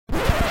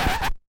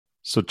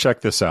So check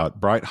this out.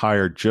 Bright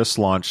Hire just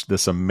launched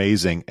this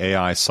amazing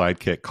AI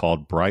sidekick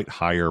called Bright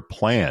Hire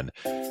Plan.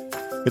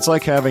 It's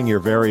like having your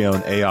very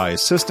own AI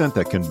assistant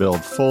that can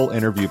build full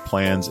interview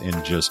plans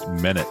in just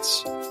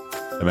minutes.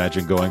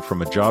 Imagine going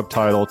from a job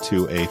title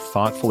to a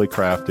thoughtfully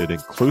crafted,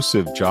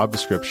 inclusive job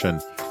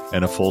description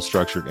and a full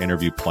structured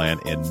interview plan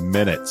in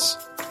minutes.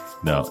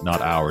 No,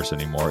 not hours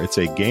anymore. It's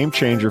a game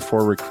changer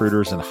for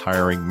recruiters and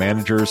hiring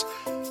managers.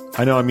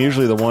 I know I'm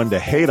usually the one to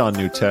hate on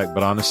new tech,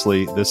 but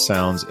honestly, this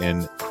sounds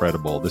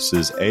incredible. This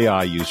is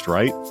AI used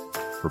right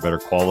for better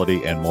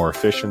quality and more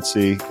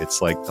efficiency.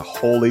 It's like the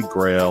holy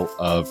grail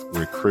of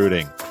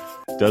recruiting.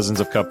 Dozens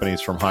of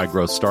companies from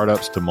high-growth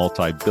startups to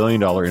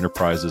multi-billion-dollar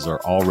enterprises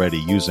are already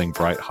using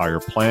Bright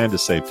Hire Plan to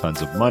save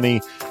tons of money,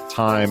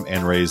 time,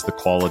 and raise the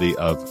quality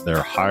of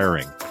their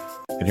hiring.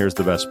 And here's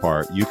the best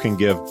part. You can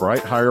give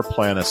Bright Hire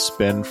Plan a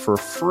spin for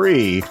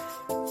free.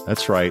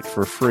 That's right,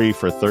 for free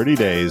for 30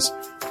 days.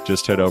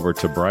 Just head over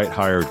to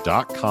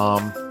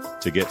brighthire.com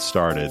to get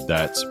started.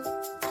 That's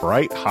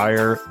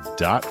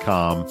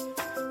brighthire.com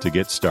to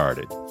get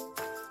started.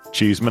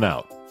 Cheeseman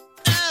out.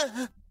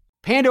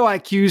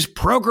 PandoIQ's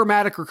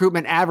programmatic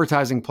recruitment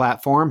advertising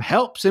platform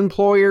helps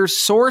employers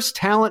source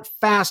talent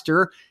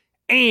faster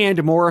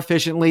and more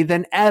efficiently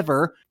than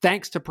ever,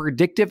 thanks to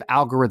predictive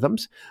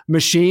algorithms,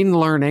 machine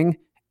learning,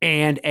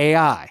 and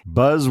AI.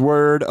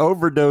 Buzzword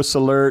overdose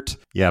alert.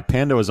 Yeah,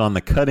 Pando is on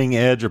the cutting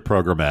edge of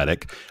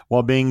programmatic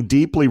while being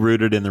deeply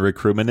rooted in the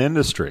recruitment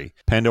industry.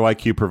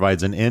 PandoIQ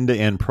provides an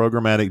end-to-end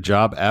programmatic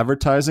job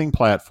advertising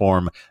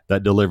platform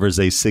that delivers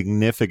a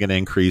significant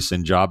increase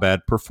in job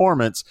ad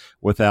performance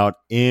without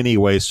any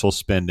wasteful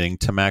spending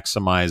to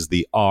maximize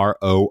the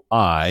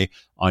ROI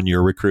on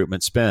your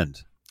recruitment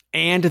spend.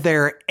 And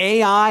their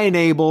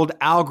AI-enabled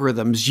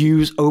algorithms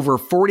use over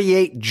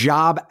 48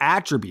 job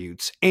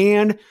attributes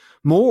and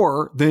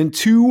more than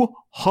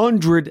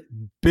 200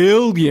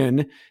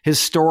 billion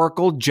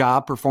historical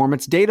job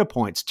performance data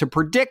points to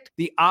predict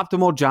the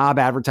optimal job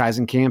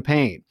advertising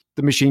campaign.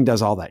 The machine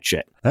does all that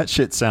shit. That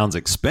shit sounds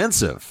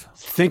expensive.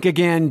 Think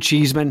again,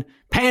 Cheeseman.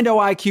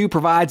 PandoIQ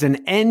provides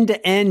an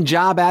end-to-end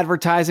job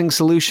advertising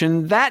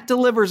solution that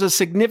delivers a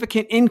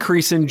significant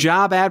increase in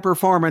job ad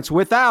performance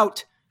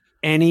without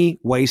any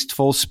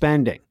wasteful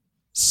spending.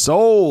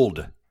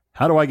 Sold.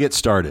 How do I get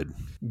started?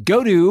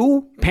 Go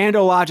to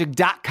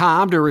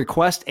Pandologic.com to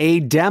request a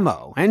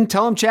demo and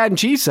tell them Chad and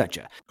Cheese sent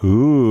you.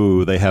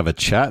 Ooh, they have a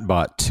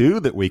chatbot too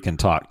that we can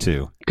talk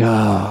to.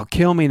 Go,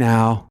 kill me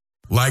now.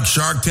 Like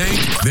Shark Tank?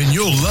 Then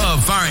you'll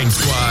love Firing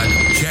Squad.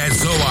 Chad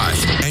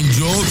Sowash and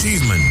Joel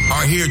Cheeseman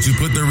are here to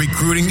put the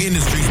recruiting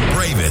industry's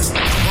bravest,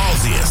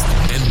 ballsiest,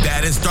 and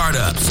baddest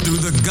startups through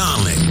the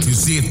gauntlet to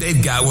see if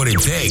they've got what it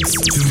takes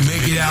to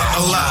make it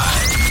out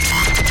alive.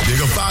 Dig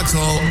a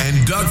foxhole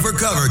and duck for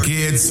cover,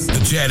 kids.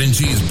 The Chad and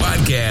Cheese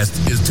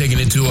podcast is taking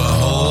it to a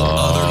whole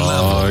other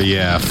level. Oh,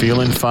 yeah.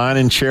 Feeling fine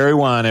in cherry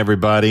wine,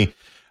 everybody.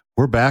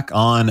 We're back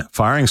on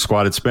Firing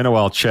Squad. It's been a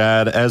while,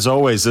 Chad. As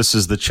always, this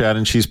is the Chad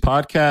and Cheese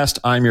podcast.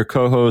 I'm your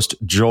co-host,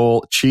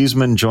 Joel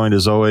Cheeseman, joined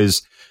as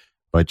always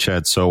by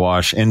Chad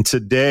Sowash. And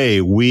today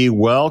we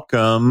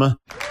welcome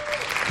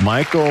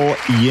Michael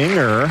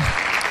Yinger,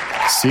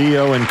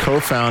 CEO and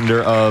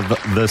co-founder of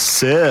the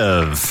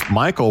Sieve.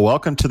 Michael,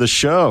 welcome to the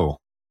show.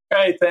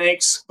 Hey,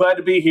 thanks. Glad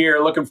to be here.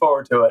 Looking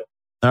forward to it.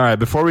 All right.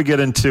 Before we get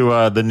into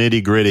the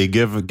nitty gritty,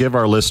 give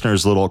our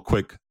listeners a little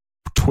quick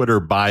Twitter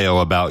bio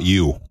about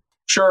you.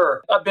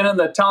 Sure. I've been in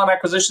the talent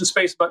acquisition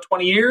space about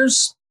 20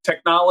 years.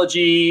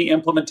 Technology,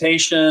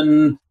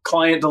 implementation,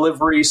 client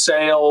delivery,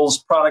 sales,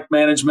 product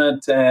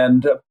management,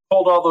 and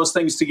pulled all those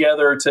things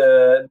together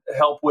to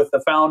help with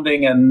the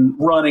founding and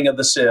running of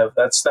the Sieve.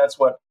 That's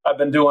what I've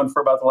been doing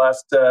for about the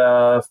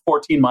last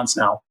 14 months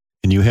now.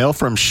 And you hail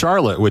from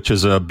Charlotte, which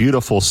is a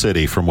beautiful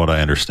city, from what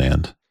I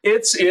understand.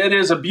 It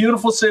is a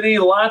beautiful city.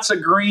 Lots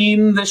of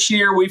green this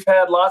year. We've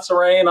had lots of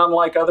rain,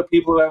 unlike other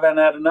people who haven't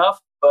had enough.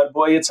 But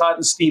boy, it's hot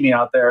and steamy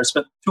out there. I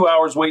spent 2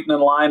 hours waiting in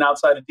line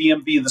outside of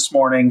DMV this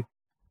morning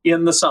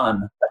in the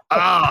sun.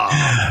 Oh,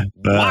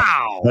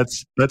 wow.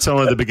 That's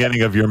only the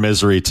beginning of your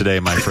misery today,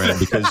 my friend,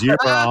 because you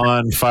are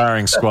on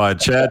Firing Squad.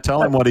 Chad,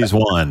 tell him what he's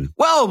won.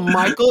 Well,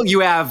 Michael,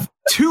 you have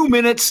 2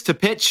 minutes to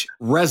pitch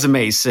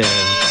Resume Sieve,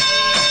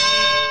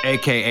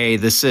 a.k.a.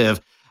 the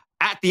Sieve.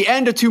 At the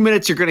end of 2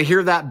 minutes, you're going to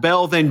hear that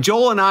bell. Then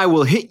Joel and I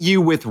will hit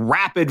you with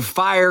rapid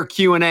fire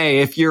Q&A.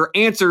 If your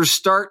answers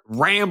start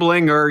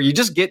rambling or you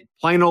just get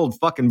plain old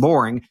fucking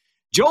boring,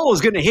 Joel is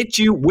going to hit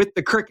you with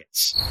the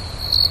crickets.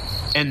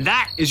 And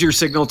that is your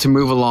signal to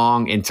move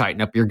along and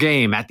tighten up your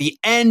game. At the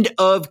end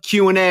of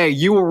Q&A,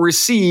 you will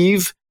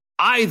receive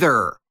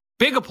either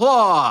big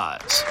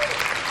applause.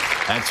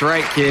 That's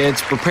right,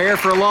 kids. Prepare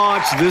for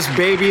launch. This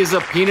baby is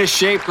a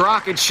penis-shaped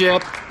rocket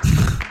ship.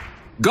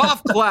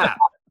 Golf clap.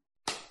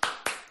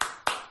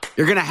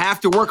 You're going to have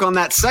to work on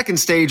that second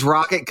stage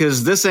rocket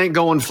because this ain't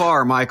going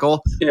far,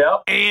 Michael. Yeah.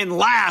 And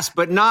last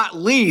but not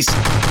least,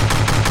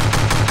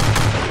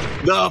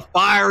 the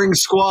Firing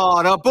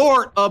Squad.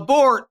 Abort,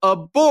 abort,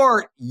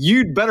 abort.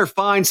 You'd better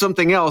find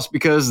something else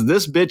because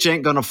this bitch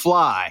ain't going to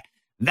fly.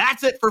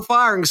 That's it for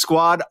Firing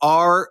Squad.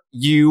 Are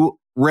you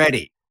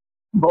ready?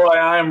 Boy,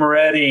 I'm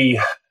ready.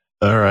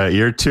 All right,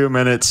 your 2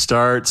 minutes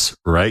starts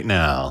right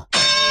now.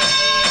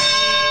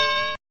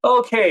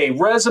 Okay,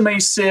 Resume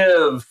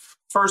Sieve.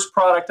 First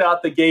product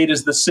out the gate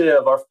is the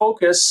Sieve. Our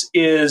focus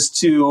is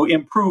to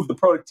improve the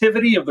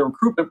productivity of the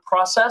recruitment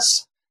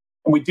process.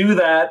 And we do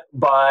that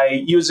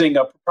by using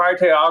a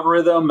proprietary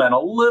algorithm and a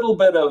little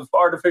bit of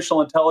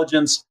artificial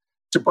intelligence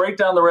to break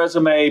down the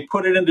resume,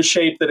 put it into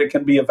shape that it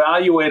can be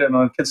evaluated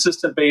on a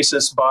consistent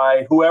basis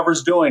by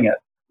whoever's doing it.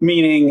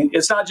 Meaning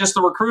it's not just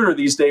the recruiter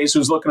these days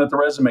who's looking at the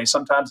resume.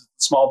 Sometimes it's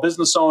the small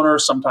business owner,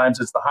 sometimes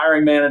it's the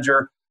hiring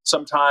manager,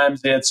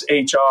 sometimes it's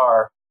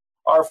HR.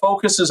 Our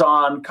focus is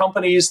on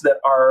companies that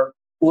are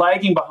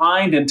lagging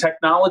behind in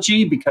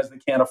technology because they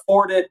can't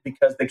afford it,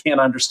 because they can't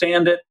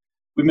understand it.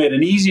 We made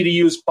an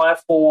easy-to-use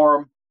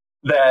platform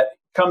that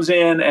comes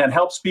in and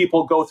helps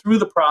people go through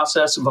the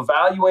process of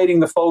evaluating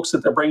the folks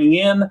that they're bringing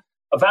in,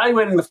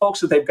 evaluating the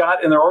folks that they've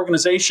got in their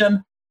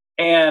organization,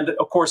 and,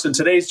 of course, in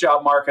today's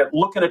job market,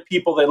 looking at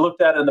people they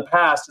looked at in the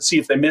past to see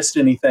if they missed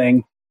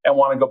anything and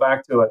want to go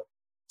back to it.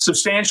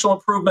 Substantial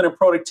improvement in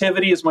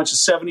productivity, as much as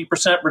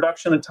 70%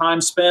 reduction in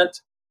time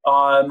spent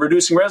on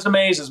reducing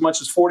resumes, as much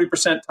as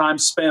 40% time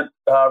spent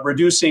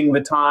reducing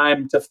the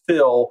time to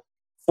fill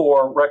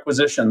for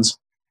requisitions.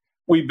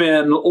 We've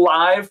been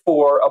live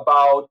for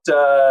about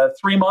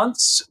 3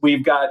 months.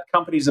 We've got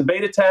companies in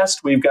beta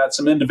test. We've got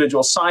some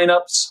individual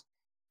signups,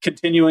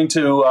 continuing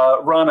to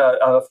run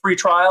a free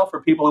trial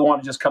for people who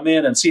want to just come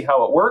in and see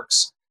how it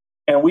works.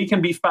 And we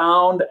can be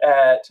found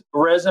at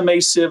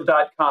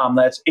resumesieve.com.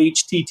 That's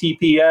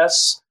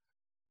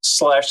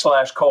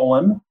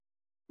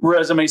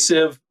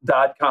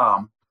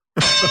https://resumesieve.com.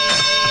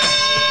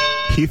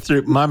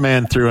 My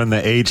man threw in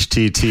the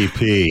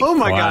HTTP. Oh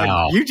my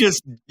God.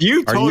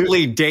 You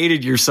totally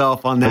dated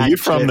yourself on that. Are you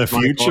from the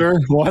Michael. future?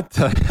 What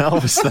the hell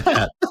is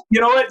that? You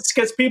know what? It's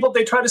because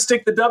they try to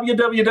stick the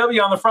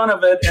www on the front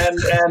of it,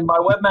 and my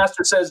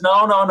webmaster says,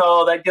 no,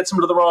 that gets them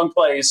to the wrong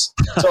place.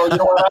 So, you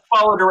know what? I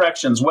follow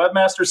directions.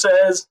 Webmaster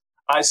says,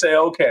 I say,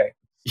 okay.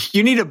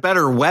 You need a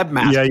better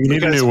webmaster. Yeah, you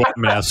need a new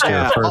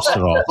webmaster, first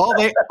of all.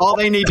 All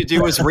they need to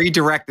do is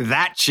redirect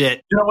that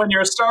shit. You know, when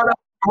you're a startup,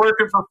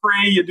 working for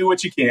free, you do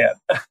what you can.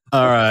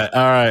 All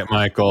right,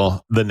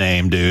 Michael. The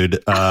name,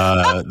 dude.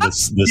 The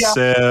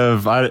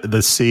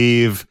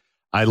Sieve.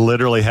 I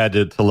literally had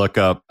to look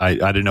up. I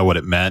didn't know what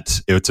it meant.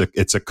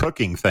 It's a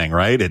cooking thing,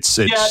 right? It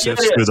sifts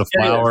through the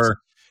flour,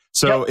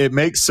 so it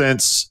makes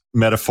sense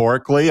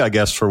metaphorically, I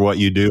guess, for what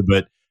you do.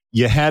 But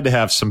you had to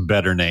have some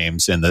better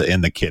names in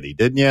the kitty,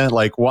 didn't you?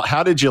 Like,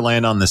 how did you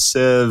land on the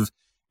Sieve?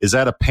 Is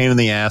that a pain in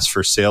the ass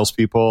for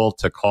salespeople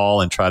to call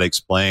and try to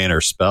explain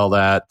or spell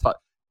that?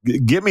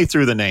 Get me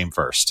through the name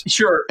first.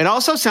 Sure. It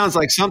also sounds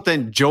like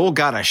something Joel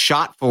got a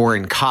shot for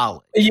in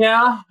college.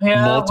 Yeah.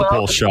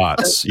 Multiple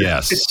shots.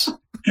 Yes.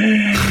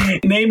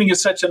 Naming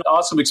is such an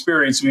awesome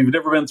experience. We've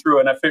never been through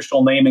an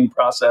official naming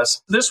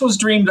process. This was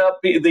dreamed up.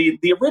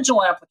 The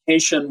original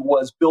application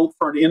was built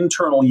for an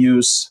internal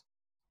use,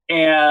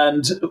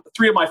 and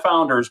 3 of my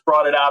founders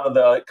brought it out of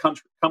the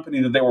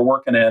company that they were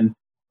working in,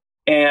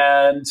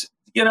 and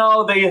you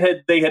know, they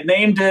had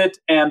named it,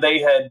 and they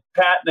had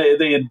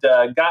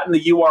gotten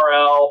the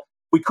URL.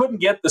 We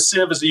couldn't get the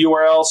Sieve as a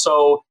URL,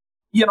 so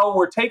you know,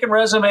 we're taking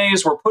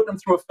resumes, we're putting them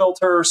through a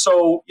filter.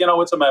 So you know,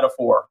 it's a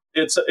metaphor.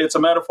 It's a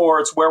metaphor.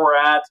 It's where we're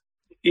at.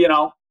 You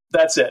know,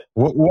 that's it.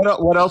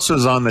 What else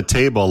was on the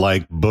table?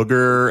 Like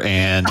booger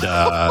and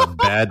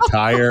bad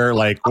tire.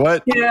 Like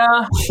what?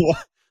 Yeah.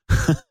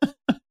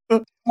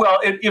 Well,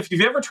 if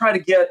you've ever tried to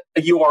get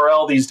a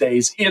URL these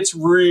days, it's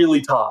really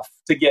tough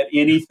to get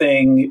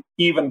anything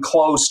even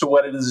close to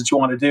what it is that you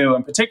want to do.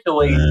 And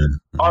particularly,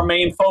 our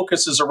main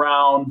focus is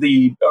around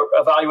the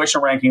evaluation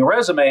ranking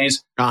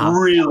resumes.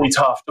 Really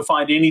tough to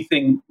find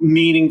anything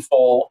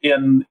meaningful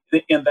in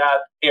that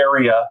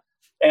area.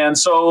 And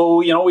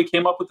so, you know, we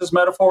came up with this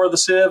metaphor of the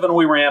Sieve, and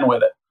we ran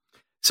with it.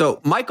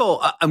 So,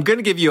 Michael, I'm going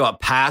to give you a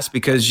pass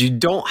because you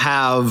don't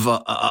have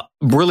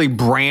really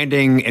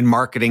branding and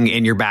marketing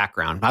in your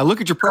background. I look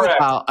at your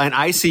profile and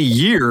I see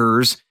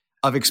years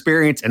of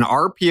experience in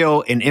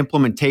RPO and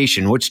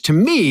implementation, which to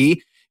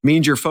me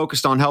means you're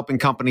focused on helping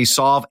companies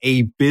solve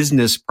a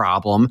business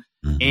problem.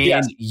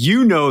 And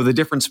you know the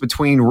difference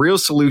between real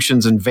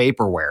solutions and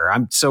vaporware.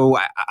 I'm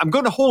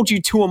going to hold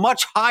you to a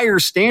much higher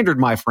standard,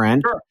 my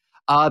friend,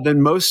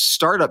 than most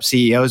startup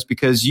CEOs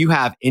because you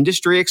have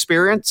industry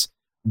experience,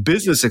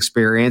 business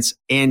experience,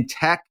 and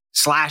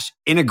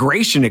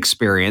tech/integration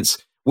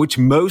experience, which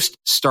most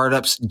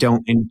startups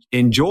don't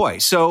enjoy.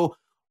 So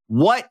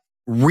what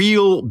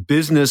real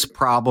business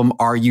problem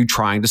are you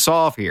trying to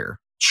solve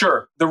here?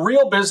 Sure. The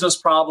real business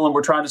problem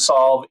we're trying to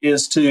solve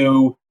is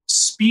to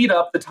speed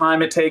up the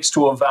time it takes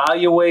to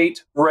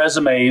evaluate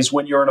resumes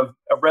when you're in a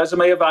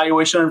resume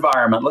evaluation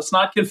environment. Let's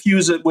not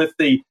confuse it with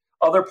the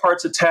other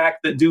parts of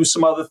tech that do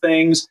some other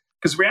things.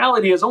 Because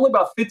reality is only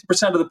about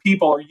 50% of the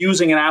people are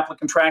using an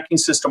applicant tracking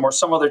system or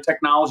some other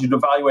technology to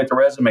evaluate the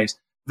resumes.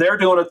 They're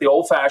doing it the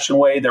old-fashioned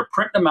way. They're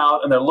printing them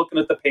out and they're looking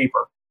at the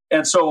paper.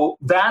 And so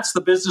that's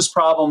the business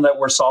problem that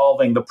we're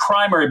solving, the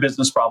primary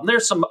business problem.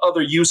 There's some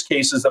other use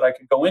cases that I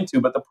could go into,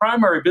 but the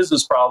primary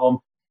business problem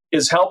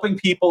is helping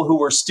people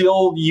who are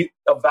still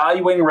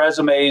evaluating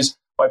resumes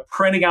by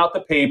printing out the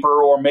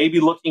paper or maybe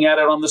looking at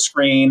it on the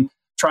screen,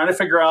 trying to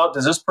figure out,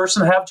 does this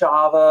person have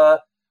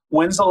Java?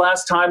 When's the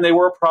last time they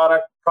were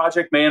a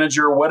project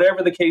manager?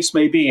 Whatever the case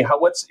may be.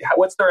 What's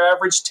their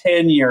average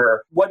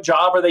tenure? What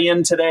job are they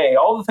in today?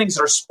 All the things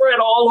that are spread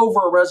all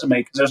over a resume,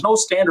 because there's no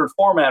standard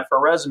format for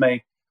a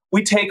resume.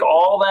 We take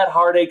all that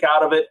heartache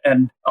out of it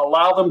and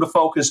allow them to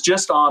focus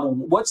just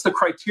on what's the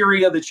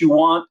criteria that you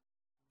want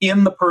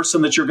in the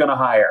person that you're going to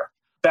hire.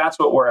 That's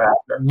what we're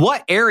after.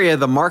 What area of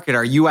the market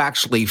are you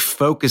actually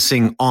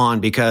focusing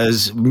on?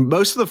 Because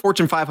most of the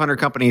Fortune 500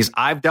 companies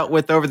I've dealt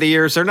with over the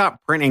years, they're not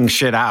printing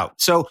shit out.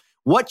 So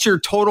what's your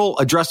total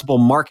addressable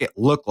market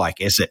look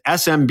like? Is it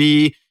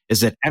SMB?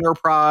 Is it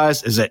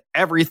enterprise? Is it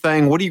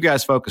everything? What are you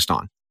guys focused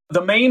on?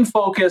 The main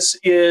focus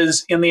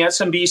is in the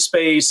SMB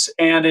space,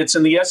 and it's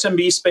in the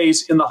SMB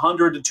space in the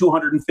 100 to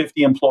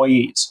 250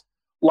 employees.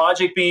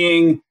 Logic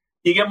being,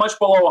 you get much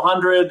below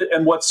 100,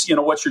 and what's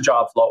your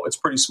job flow? It's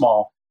pretty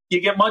small. You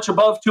get much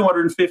above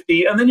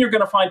 250, and then you're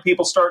going to find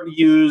people starting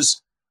to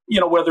use,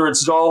 whether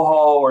it's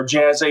Zoho or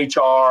Jazz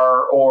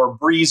HR or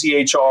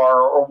Breezy HR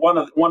or one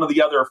of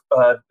the other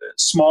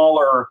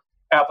smaller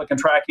applicant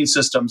tracking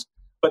systems.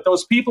 But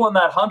those people in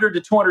that 100 to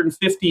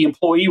 250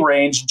 employee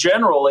range,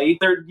 generally,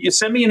 you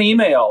send me an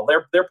email.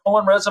 They're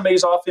pulling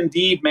resumes off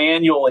Indeed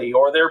manually,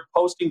 or they're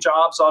posting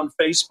jobs on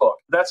Facebook.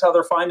 That's how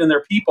they're finding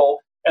their people.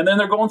 And then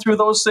they're going through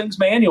those things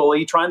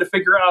manually, trying to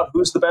figure out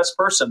who's the best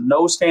person.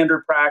 No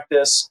standard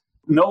practice,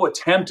 no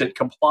attempt at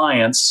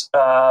compliance,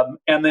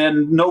 and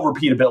then no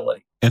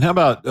repeatability. And how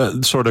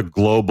about sort of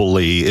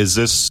globally? Is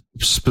this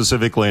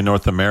specifically a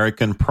North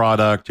American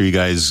product? Are you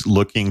guys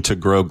looking to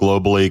grow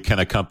globally? Can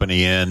a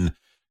company in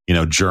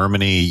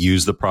Germany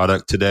use the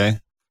product today?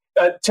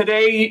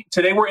 Today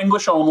we're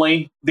English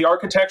only. The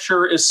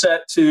architecture is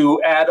set to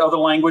add other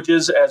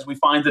languages as we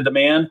find the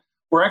demand.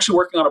 We're actually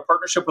working on a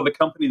partnership with a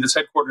company that's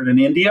headquartered in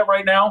India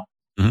right now.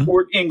 Mm-hmm.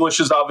 Where English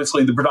is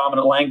obviously the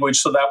predominant language,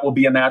 so that will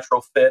be a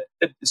natural fit.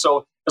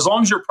 So as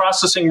long as you're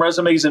processing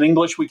resumes in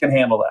English, we can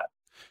handle that.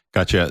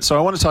 Gotcha. So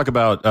I want to talk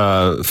about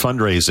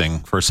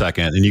fundraising for a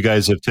second. And you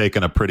guys have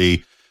taken a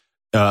pretty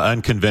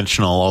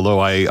unconventional, although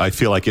I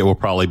feel like it will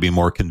probably be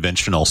more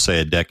conventional, say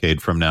a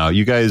decade from now.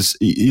 You guys,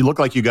 looks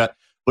like you got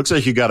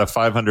a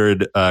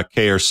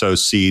 500K or so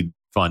seed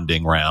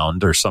funding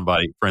round, or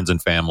somebody, friends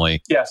and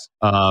family. Yes.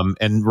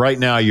 And right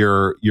now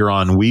you're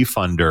on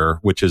WeFunder,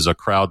 which is a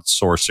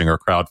crowdsourcing or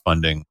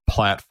crowdfunding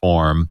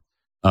platform.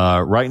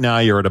 Right now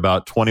you're at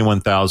about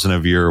 21,000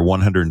 of your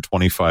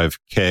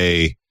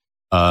 125K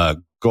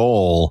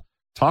goal.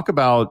 Talk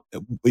about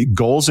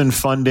goals in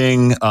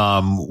funding.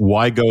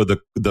 Why go the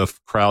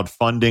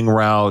crowdfunding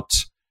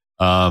route?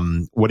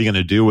 What are you going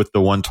to do with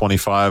the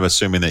 125,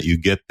 assuming that you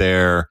get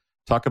there?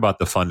 Talk about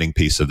the funding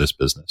piece of this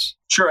business.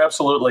 Sure,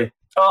 absolutely.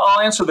 I'll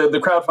answer the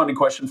crowdfunding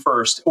question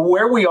first.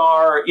 Where we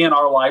are in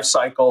our life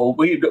cycle,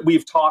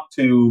 we've talked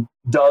to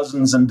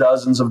dozens and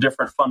dozens of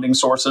different funding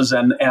sources,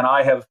 and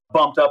I have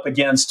bumped up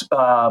against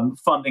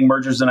funding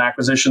mergers and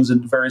acquisitions at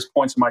various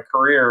points in my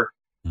career.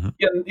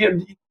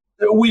 Mm-hmm.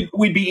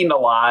 We'd be eaten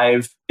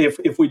alive if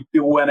we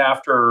went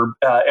after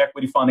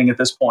equity funding at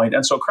this point.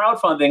 And so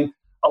crowdfunding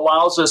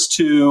allows us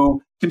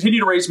to continue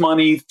to raise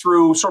money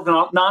through sort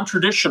of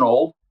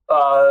non-traditional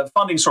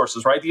funding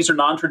sources, right? These are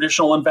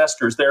non-traditional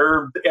investors.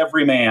 They're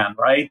everyman,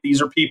 right? These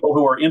are people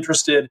who are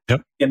interested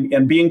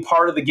in being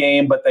part of the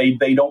game, but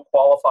they don't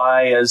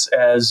qualify as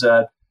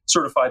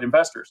certified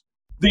investors.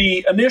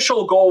 The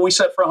initial goal we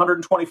set for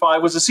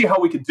 125 was to see how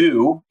we could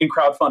do in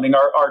crowdfunding.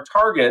 Our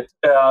target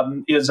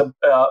is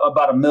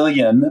about $1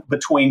 million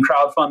between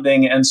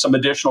crowdfunding and some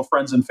additional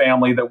friends and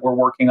family that we're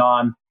working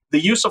on. The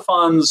use of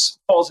funds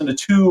falls into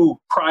two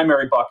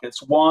primary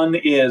buckets. One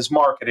is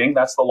marketing.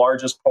 That's the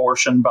largest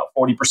portion, about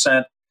 40%.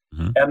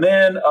 Mm-hmm. And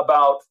then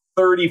about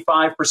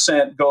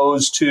 35%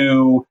 goes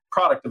to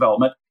product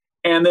development.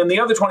 And then the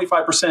other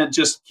 25%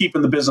 just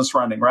keeping the business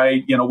running,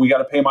 right? We got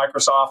to pay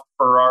Microsoft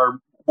for our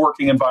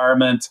working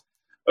environment.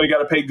 We got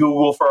to pay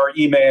Google for our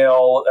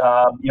email.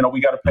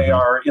 We got to pay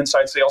our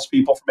inside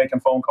salespeople for making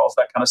phone calls,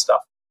 that kind of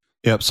stuff.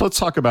 Yep. So let's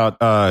talk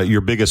about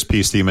your biggest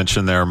piece that you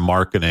mentioned there,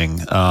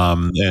 marketing.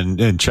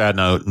 And Chad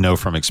know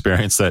from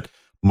experience that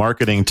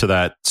marketing to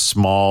that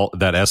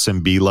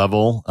SMB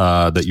level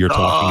that you're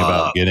talking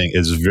about getting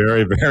is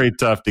very, very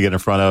tough to get in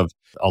front of.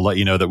 I'll let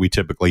you know that we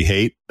typically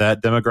hate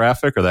that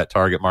demographic or that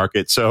target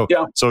market. So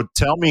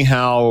tell me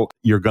how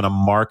you're going to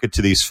market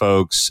to these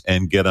folks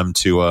and get them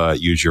to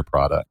use your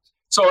product.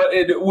 So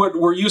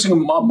we're using a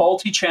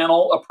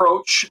multi-channel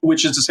approach,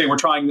 which is to say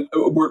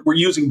we're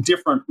using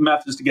different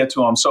methods to get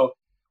to them. So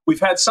we've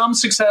had some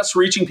success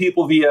reaching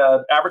people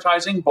via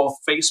advertising, both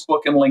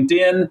Facebook and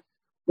LinkedIn.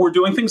 We're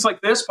doing things like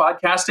this.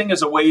 Podcasting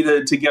is a way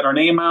to get our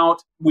name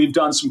out. We've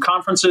done some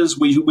conferences.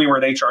 We were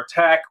at HR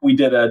Tech. We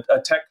did a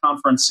tech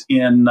conference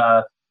in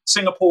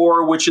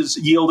Singapore, which has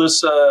yielded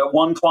us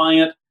one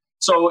client.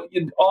 So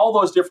all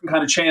those different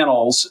kind of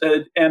channels.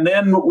 And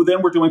then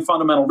we're doing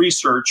fundamental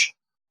research,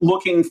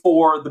 looking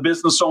for the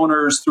business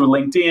owners through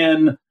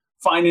LinkedIn,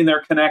 finding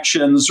their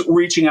connections,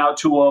 reaching out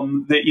to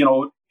them.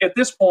 That, at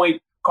this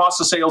point, cost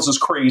of sales is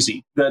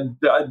crazy.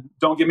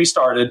 Don't get me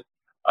started.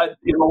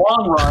 In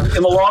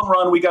the long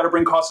run, we got to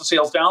bring cost of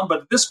sales down.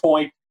 But at this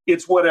point,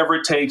 it's whatever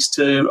it takes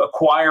to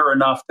acquire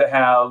enough to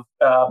have,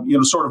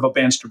 sort of a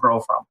bench to grow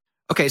from.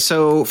 Okay,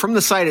 so from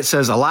the site, it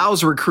says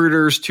allows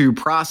recruiters to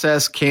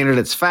process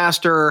candidates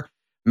faster,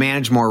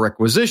 manage more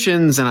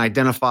requisitions, and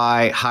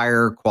identify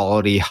higher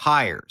quality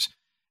hires.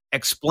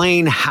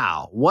 Explain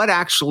how. What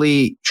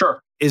actually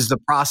is the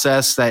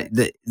process that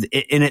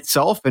in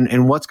itself,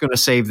 and what's going to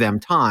save them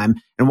time?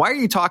 And why are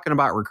you talking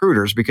about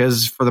recruiters?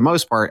 Because for the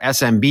most part,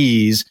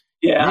 SMBs,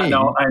 I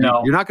know.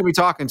 You're not going to be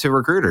talking to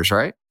recruiters,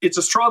 right? It's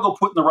a struggle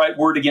putting the right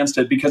word against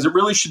it, because it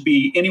really should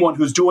be anyone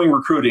who's doing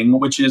recruiting,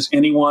 which is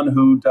anyone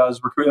who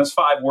does recruiting. That's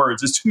 5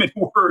 words. It's too many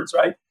words,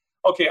 right?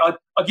 Okay,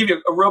 I'll give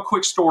you a real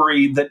quick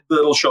story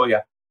that'll show you.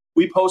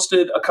 We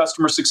posted a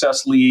customer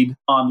success lead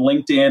on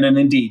LinkedIn and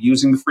Indeed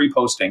using the free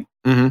posting.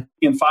 Mm-hmm.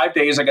 In 5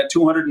 days, I got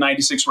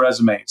 296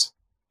 resumes.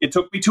 It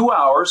took me 2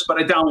 hours, but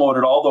I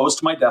downloaded all those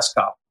to my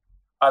desktop.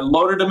 I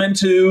loaded them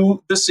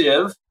into the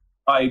Sieve.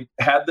 I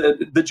had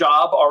the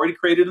job already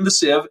created in the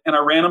Sieve, and I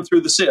ran them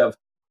through the Sieve.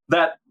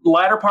 That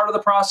latter part of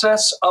the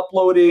process,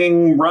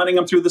 uploading, running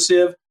them through the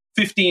Sieve,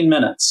 15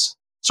 minutes.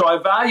 So I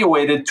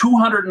evaluated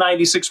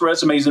 296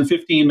 resumes in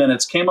 15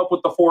 minutes, came up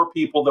with the 4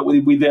 people that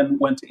we then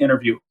went to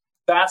interview.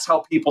 That's how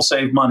people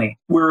save money.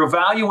 We're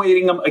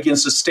evaluating them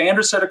against a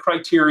standard set of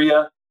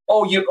criteria.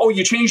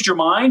 You changed your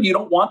mind? You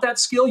don't want that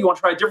skill? You want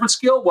to try a different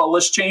skill? Well,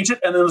 let's change it,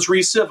 and then let's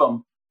re-sieve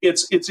them.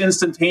 It's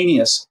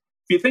instantaneous.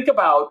 If you think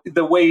about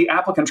the way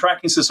applicant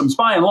tracking systems,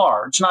 by and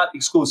large, not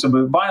exclusive,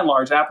 but by and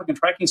large, applicant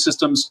tracking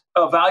systems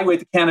evaluate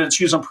the candidates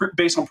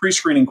based on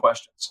pre-screening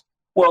questions.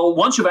 Well,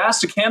 once you've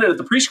asked a candidate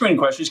the pre-screening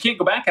questions, you can't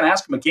go back and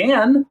ask them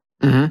again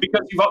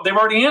because they've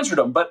already answered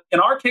them. But in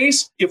our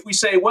case, if we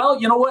say,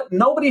 well, you know what,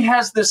 nobody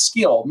has this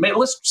skill.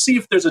 Let's see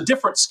if there's a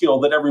different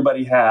skill that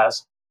everybody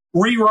has.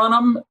 Rerun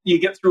them, you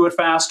get through it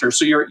faster.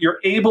 So you're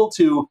able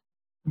to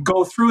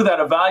go through that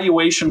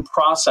evaluation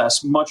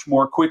process much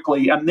more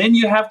quickly. And then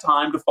you have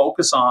time to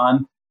focus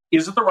on,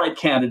 is it the right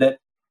candidate?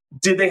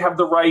 Did they have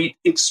the right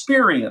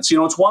experience?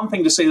 It's one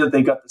thing to say that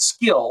they got the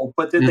skill,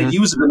 but did they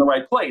use it in the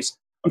right place?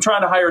 I'm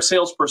trying to hire a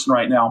salesperson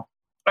right now.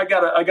 I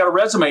got a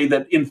resume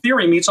that in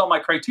theory meets all my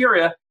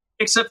criteria,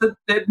 except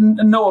that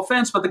no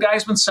offense, but the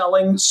guy's been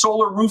selling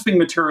solar roofing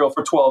material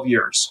for 12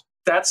 years.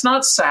 That's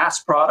not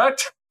SaaS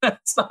product.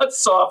 That's not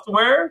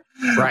software,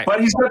 right?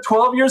 But he's got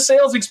 12 years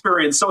sales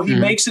experience. So he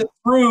makes it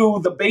through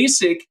the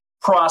basic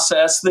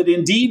process that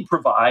Indeed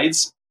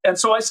provides. And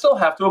so I still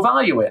have to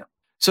evaluate him.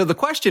 So the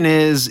question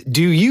is,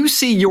 do you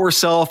see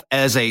yourself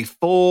as a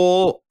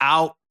full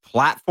out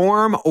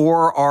platform,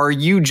 or are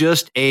you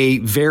just a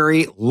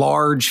very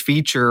large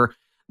feature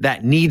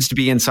that needs to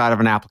be inside of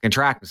an applicant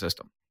tracking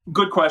system?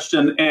 Good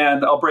question.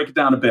 And I'll break it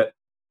down a bit.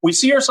 We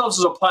see ourselves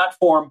as a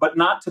platform, but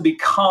not to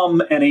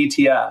become an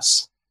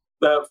ATS.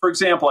 For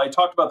example, I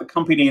talked about the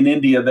company in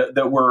India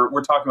that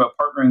we're talking about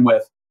partnering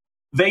with.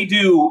 They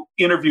do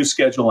interview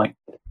scheduling.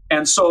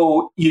 And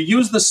so you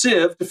use the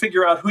Sieve to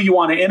figure out who you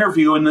want to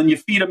interview, and then you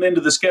feed them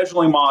into the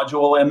scheduling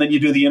module, and then you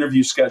do the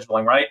interview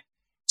scheduling, right?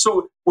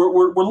 So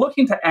we're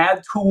looking to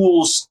add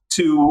tools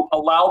to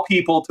allow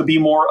people to be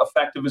more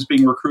effective as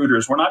being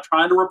recruiters. We're not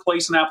trying to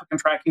replace an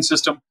applicant tracking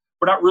system.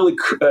 We're not really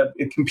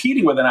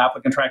competing with an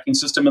applicant tracking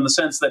system in the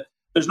sense that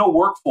there's no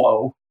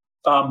workflow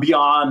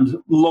beyond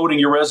loading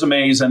your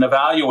resumes and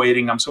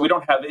evaluating them. So we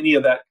don't have any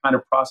of that kind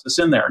of process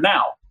in there.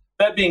 Now,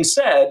 that being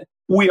said,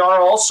 we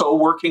are also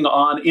working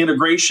on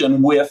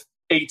integration with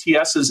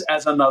ATSs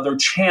as another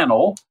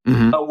channel.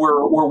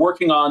 We're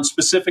working on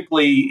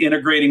specifically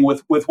integrating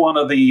with one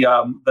of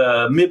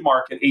the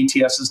mid-market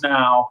ATSs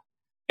now,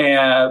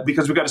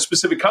 because we've got a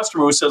specific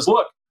customer who says,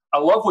 look, I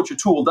love what your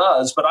tool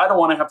does, but I don't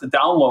want to have to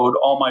download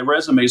all my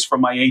resumes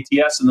from my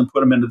ATS and then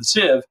put them into the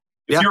Sieve.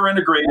 If you're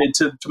integrated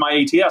to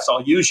my ATS,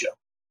 I'll use you.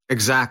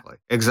 Exactly.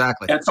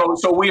 And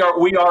so we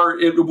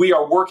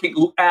are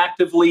working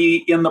actively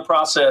in the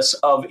process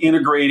of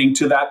integrating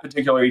to that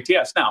particular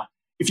ATS. Now,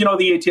 if you know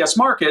the ATS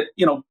market,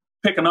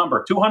 pick a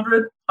number,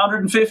 200,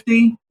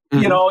 150.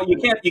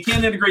 You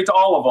can't integrate to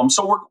all of them.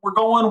 So we're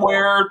going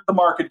where the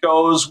market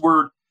goes.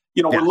 We're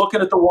looking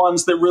at the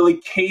ones that really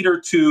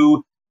cater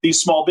to these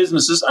small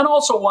businesses, and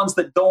also ones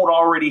that don't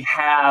already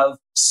have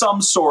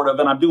some sort of,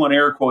 and I'm doing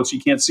air quotes,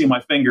 you can't see my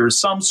fingers,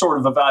 some sort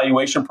of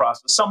evaluation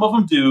process. Some of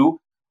them do,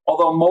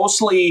 although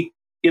mostly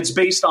it's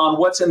based on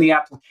what's in the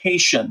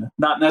application,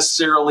 not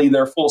necessarily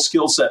their full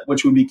skill set,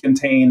 which would be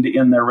contained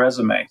in their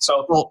resume.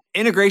 So,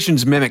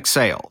 integrations mimic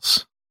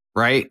sales,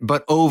 right?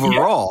 But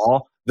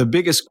overall, the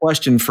biggest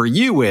question for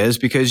you is,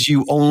 because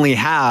you only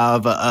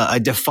have a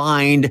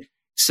defined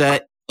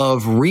set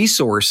of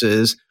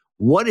resources,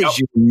 what is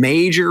your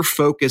major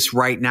focus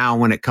right now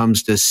when it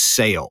comes to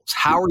sales?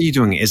 How are you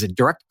doing it? Is it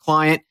direct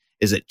client?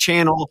 Is it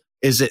channel?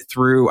 Is it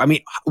through?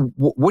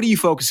 What are you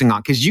focusing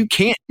on? Because you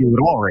can't do it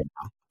all right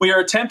now. We are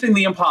attempting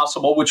the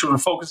impossible, which we're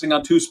focusing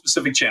on two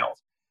specific channels.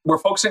 We're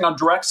focusing on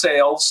direct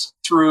sales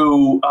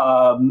through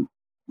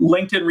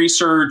LinkedIn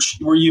research.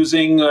 We're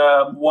using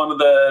one of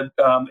the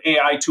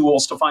AI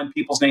tools to find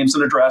people's names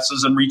and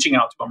addresses and reaching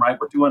out to them, right?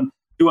 We're doing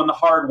the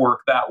hard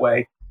work that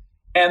way.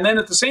 And then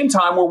at the same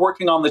time, we're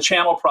working on the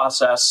channel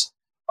process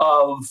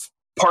of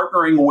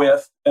partnering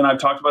with, and I've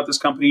talked about this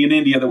company in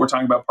India that we're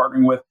talking about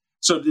partnering with,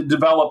 so to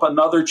develop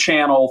another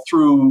channel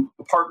through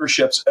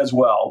partnerships as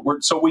well.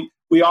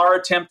 We are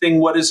attempting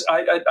what is,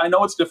 I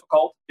know it's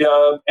difficult,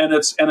 and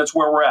it's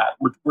where we're at.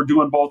 We're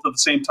doing both at the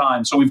same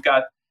time. So we've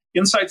got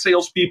inside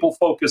salespeople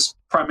focused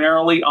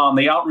primarily on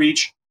the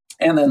outreach,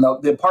 and then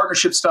the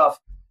partnership stuff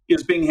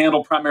is being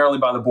handled primarily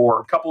by the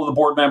board. A couple of the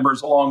board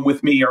members along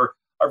with me are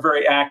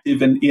very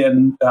active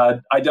in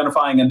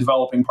identifying and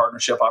developing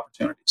partnership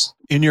opportunities.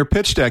 In your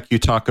pitch deck, you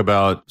talk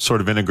about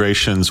sort of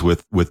integrations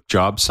with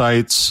job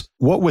sites.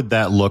 What would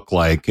that look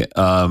like,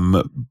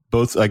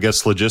 both, I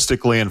guess,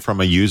 logistically and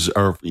from a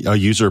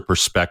user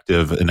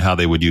perspective and how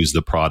they would use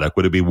the product?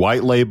 Would it be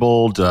white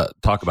labeled?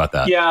 Talk about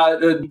that. Yeah,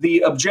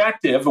 the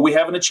objective, we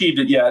haven't achieved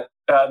it yet.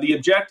 The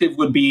objective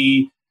would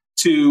be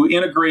to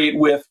integrate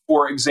with,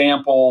 for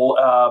example,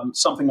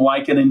 something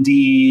like an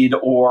Indeed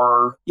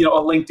or a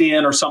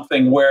LinkedIn or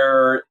something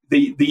where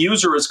the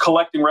user is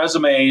collecting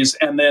resumes,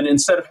 and then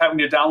instead of having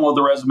to download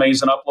the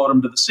resumes and upload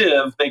them to the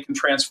Sieve, they can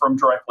transfer them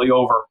directly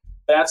over.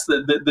 That's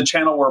the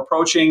channel we're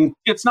approaching.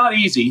 It's not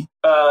easy.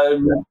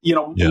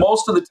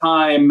 Most of the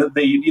time,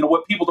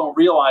 what people don't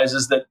realize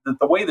is that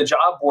the way the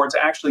job boards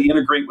actually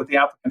integrate with the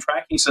applicant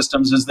tracking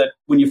systems is that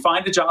when you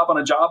find a job on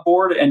a job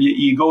board and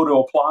you go to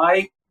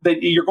apply,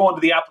 that you're going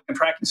to the applicant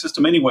tracking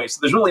system anyway. So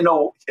there's really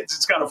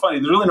it's kind of funny.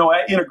 There's really no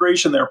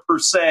integration there per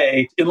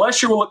se,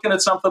 unless you're looking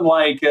at something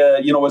like, a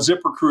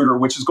ZipRecruiter,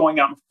 which is going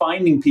out and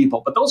finding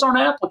people. But those aren't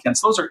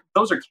applicants. Those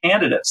are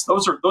candidates.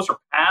 Those are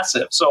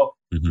passive. So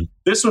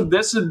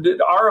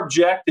our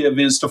objective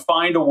is to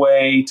find a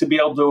way to be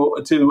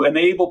able to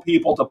enable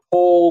people to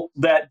pull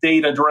that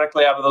data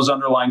directly out of those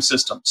underlying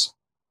systems.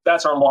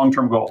 That's our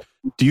long-term goal.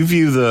 Do you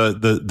view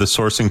the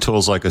sourcing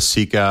tools like a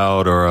Seek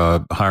Out or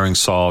a Hiring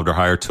Solved or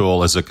Hire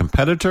Tool as a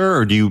competitor,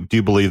 or do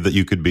you believe that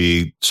you could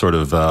be sort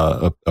of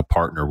a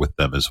partner with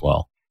them as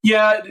well?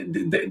 Yeah,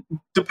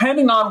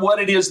 depending on what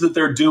it is that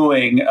they're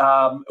doing,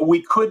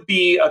 we could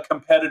be a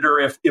competitor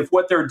if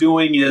what they're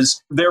doing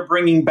is they're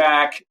bringing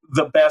back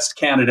the best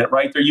candidate,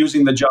 right? They're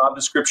using the job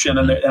description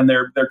and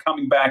they're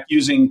coming back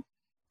using,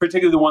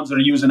 particularly the ones that are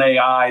using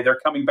AI, they're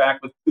coming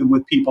back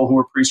with people who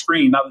are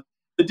pre-screened. Now,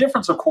 the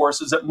difference, of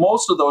course, is that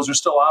most of those are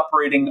still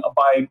operating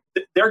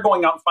they're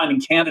going out and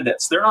finding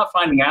candidates. They're not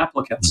finding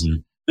applicants. Mm-hmm.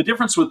 The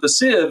difference with the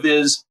Sieve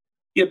is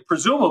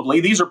presumably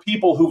these are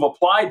people who've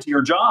applied to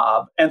your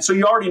job. And so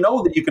you already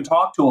know that you can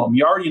talk to them.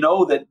 You already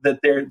know that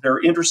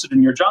they're interested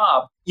in your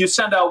job. You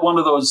send out one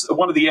of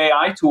the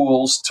AI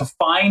tools to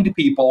find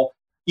people.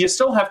 You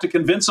still have to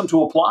convince them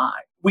to apply.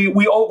 We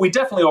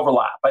definitely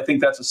overlap. I think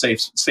that's a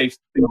safe thing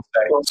to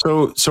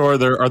say. So are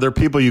there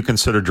people you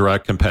consider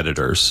direct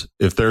competitors?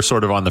 If they're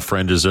sort of on the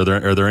fringes, are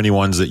there any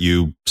ones that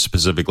you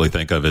specifically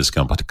think of as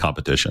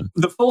competition?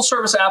 The full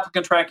service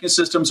applicant tracking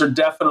systems are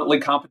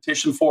definitely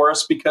competition for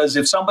us, because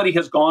if somebody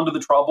has gone to the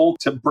trouble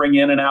to bring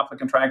in an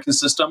applicant tracking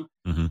system,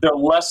 mm-hmm. they're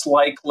less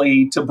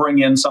likely to bring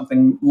in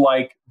something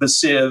like the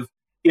Sieve,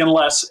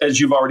 unless, as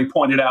you've already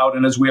pointed out,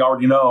 and as we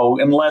already know,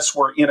 unless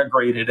we're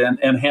integrated,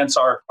 and hence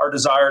our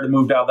desire to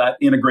move down that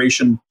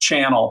integration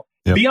channel.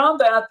 Yep. Beyond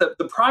that,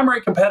 the primary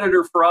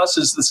competitor for us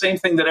is the same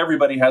thing that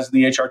everybody has in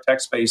the HR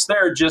tech space.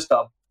 There are just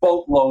a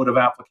boatload of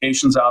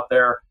applications out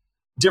there,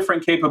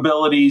 different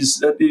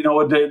capabilities.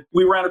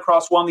 We ran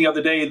across one the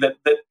other day that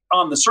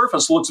on the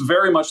surface looks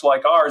very much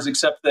like ours,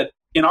 except that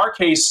in our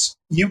case,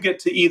 you get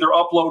to either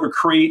upload or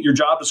create your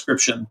job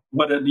description,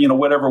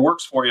 whatever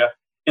works for you.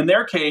 In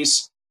their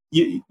case,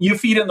 you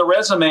feed in the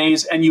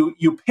resumes and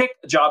you pick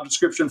a job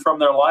description from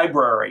their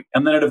library,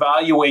 and then it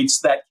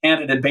evaluates that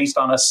candidate based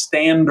on a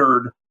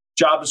standard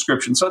job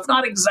description. So it's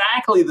not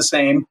exactly the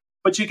same,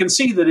 but you can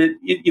see that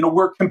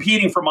we're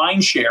competing for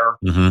mind share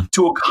mm-hmm.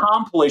 to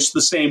accomplish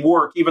the same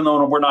work, even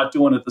though we're not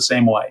doing it the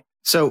same way.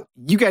 So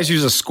you guys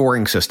use a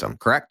scoring system,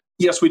 correct?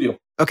 Yes, we do.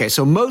 Okay,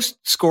 so most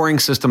scoring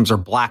systems are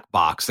black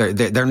box.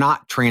 They're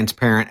not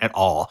transparent at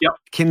all. Yep.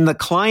 Can the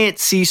client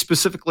see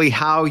specifically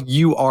how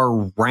you are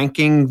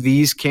ranking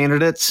these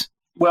candidates?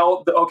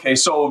 Well, okay,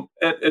 so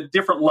at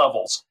different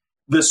levels.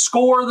 The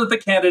score that the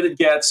candidate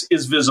gets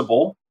is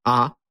visible.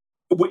 Uh-huh.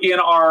 In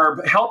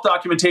our help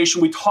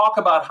documentation, we talk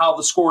about how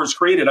the score is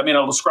created. I mean,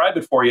 I'll describe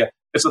it for you.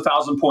 It's a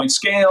 1,000-point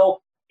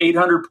scale.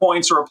 800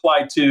 points are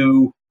applied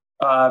to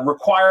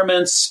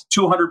requirements.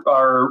 200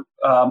 are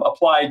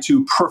applied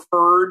to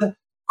preferred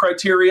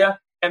criteria.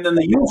 And then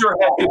the user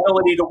has the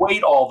ability to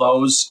weight all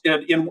those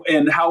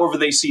in however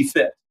they see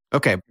fit.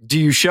 Okay. Do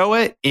you show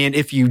it? And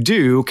if you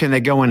do, can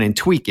they go in and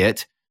tweak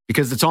it?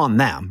 Because it's on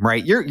them,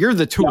 right? You're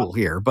the tool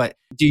here, but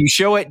do you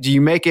show it? Do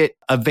you make it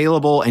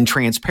available and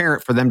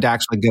transparent for them to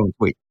actually go and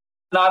tweak?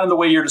 Not in the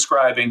way you're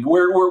describing.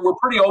 We're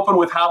pretty open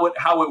with how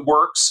it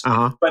works,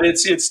 but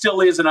it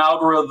still is an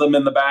algorithm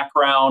in the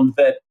background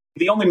that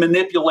the only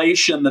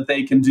manipulation that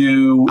they can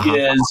do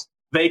is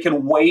they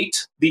can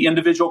weight the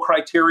individual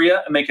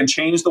criteria and they can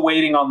change the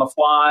weighting on the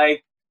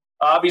fly.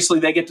 Obviously,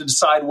 they get to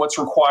decide what's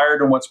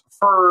required and what's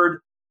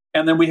preferred.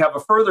 And then we have a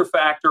further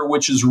factor,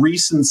 which is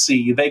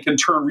recency. They can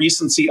turn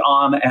recency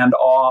on and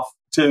off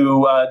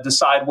to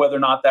decide whether or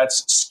not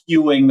that's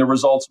skewing the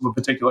results of a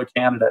particular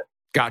candidate.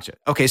 Gotcha.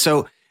 Okay,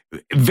 so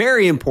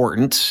very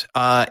important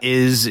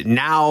is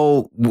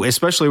now,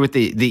 especially with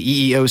the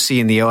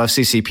EEOC and the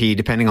OFCCP,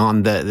 depending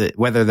on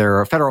whether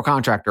they're a federal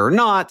contractor or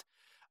not,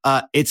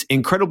 it's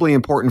incredibly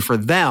important for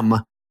them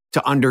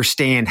to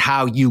understand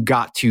how you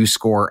got to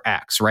score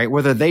X, right?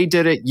 Whether they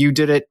did it, you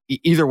did it,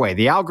 either way,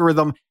 the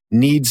algorithm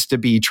needs to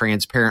be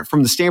transparent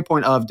from the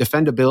standpoint of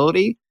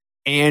defendability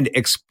and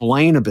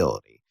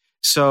explainability.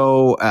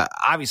 So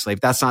obviously,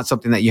 if that's not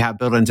something that you have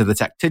built into the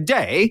tech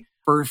today,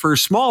 for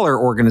smaller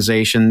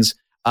organizations,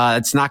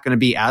 it's not going to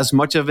be as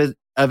much of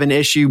an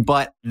issue,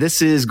 but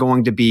this is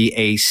going to be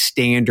a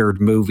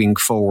standard moving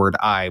forward,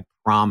 I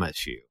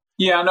promise you.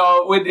 Yeah,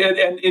 no,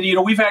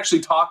 and we've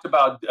actually talked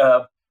about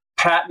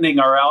patenting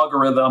our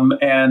algorithm,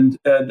 and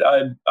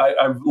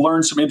I've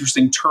learned some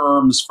interesting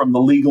terms from the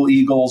legal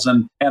eagles,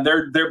 and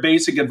their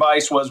basic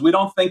advice was, we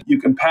don't think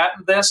you can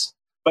patent this,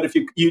 but if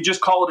you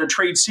just call it a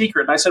trade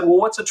secret. And I said, well,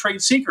 what's a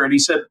trade secret? He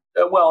said,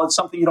 well, it's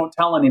something you don't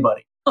tell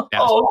anybody.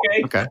 Yes. Oh,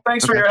 okay.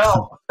 Thanks for your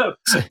help.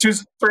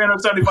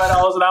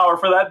 $375 an hour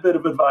for that bit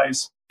of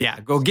advice. Yeah,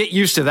 go get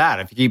used to that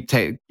if you keep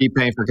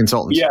paying for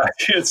consultants. Yeah,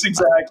 yes,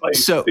 exactly.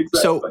 So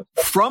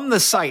from the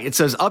site, it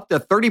says up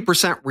to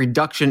 30%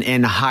 reduction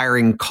in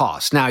hiring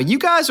costs. Now, you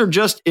guys are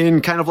just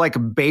in kind of like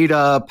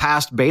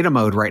past beta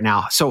mode right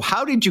now. So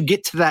how did you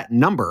get to that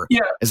number? Yeah.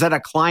 Is that a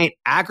client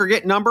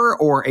aggregate number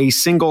or a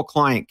single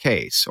client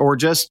case, or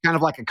just kind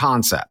of like a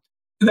concept?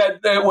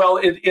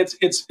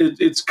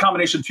 It's a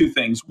combination of two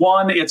things.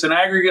 One, it's an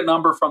aggregate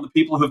number from the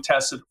people who've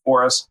tested it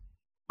for us.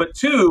 But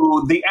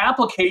two, the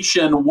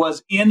application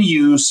was in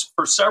use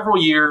for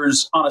several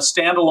years on a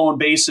standalone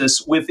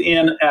basis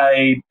within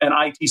an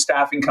IT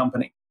staffing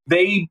company.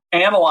 They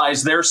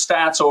analyzed their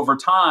stats over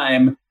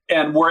time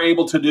and were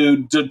able to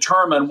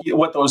determine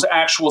what those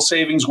actual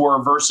savings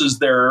were versus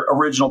their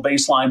original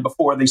baseline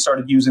before they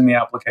started using the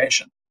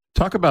application.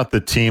 Talk about the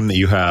team that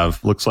you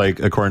have. Looks like,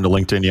 according to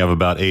LinkedIn, you have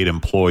about 8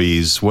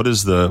 employees. What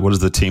does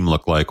the team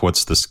look like?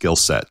 What's the skill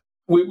set?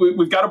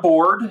 We've got a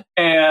board,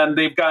 and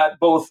they've got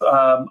both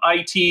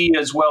IT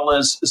as well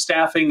as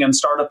staffing and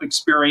startup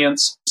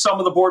experience. Some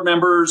of the board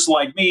members,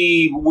 like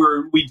me,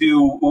 we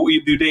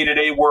do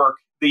day-to-day work.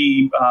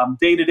 The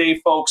day-to-day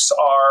folks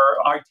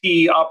are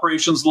IT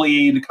operations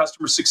lead,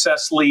 customer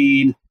success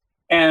lead,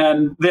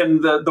 and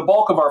then the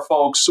bulk of our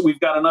folks, we've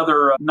got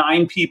another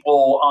 9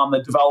 people on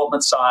the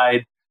development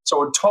side.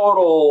 So in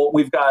total,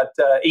 we've got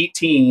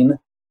 18.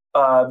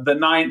 The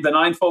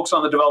nine folks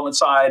on the development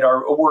side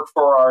work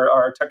for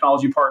our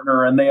technology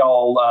partner, and they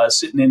all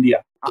sit in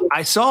India.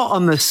 I saw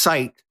on the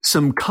site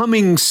some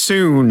coming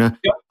soon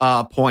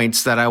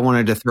points that I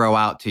wanted to throw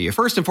out to you.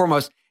 First and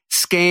foremost,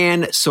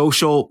 scan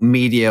social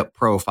media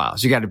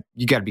profiles. You got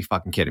to be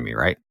fucking kidding me,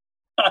 right?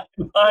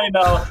 I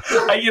know.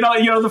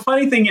 The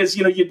funny thing is,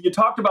 you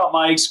talked about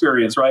my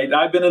experience, right?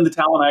 I've been in the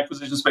talent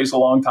acquisition space a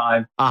long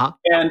time,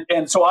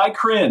 and so I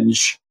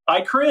cringe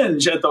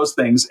at those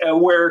things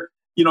where.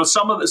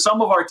 Some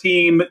of our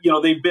team,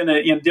 they've been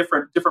in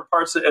different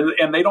parts,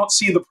 and they don't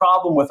see the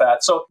problem with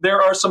that. So there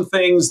are some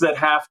things that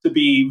have to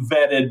be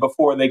vetted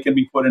before they can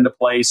be put into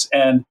place,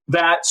 and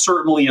that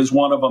certainly is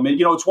one of them. And,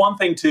 it's one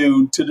thing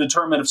to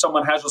determine if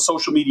someone has a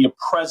social media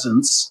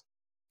presence.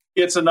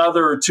 It's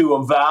another to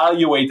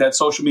evaluate that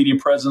social media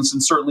presence,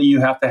 and certainly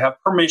you have to have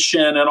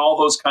permission and all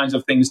those kinds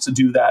of things to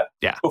do that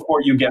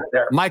before you get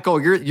there.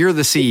 Michael, you're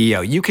the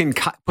CEO. You can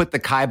put the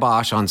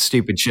kibosh on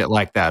stupid shit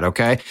like that,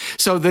 okay?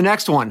 So the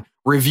next one,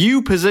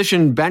 review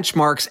position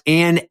benchmarks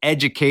and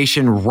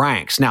education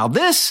ranks. Now,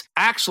 this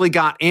actually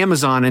got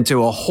Amazon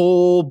into a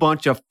whole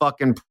bunch of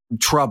fucking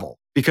trouble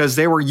because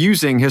they were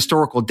using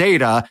historical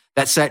data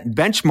that set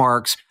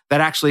benchmarks that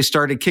actually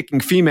started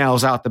kicking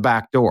females out the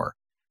back door.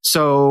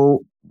 So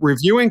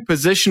reviewing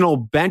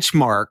positional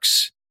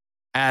benchmarks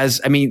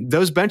those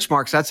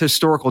benchmarks, that's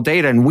historical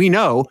data. And we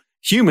know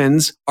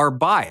humans are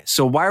biased.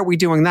 So why are we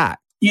doing that?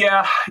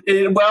 Yeah,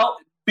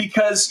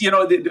 because,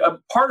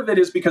 part of it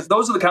is because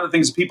those are the kind of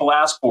things people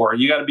ask for.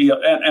 You got to be,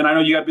 and I know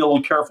you got to be a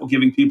little careful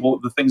giving people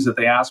the things that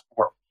they ask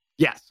for.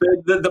 Yes.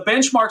 The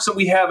benchmarks that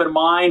we have in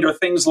mind are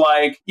things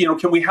like,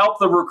 can we help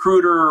the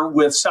recruiter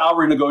with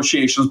salary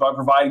negotiations by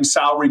providing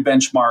salary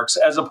benchmarks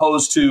as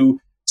opposed to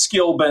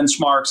skill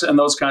benchmarks and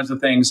those kinds of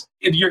things.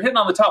 You're hitting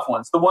on the tough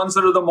ones, the ones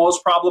that are the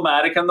most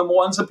problematic and the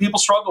ones that people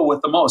struggle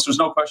with the most. There's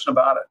no question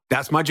about it.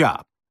 That's my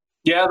job.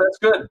 Yeah, that's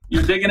good.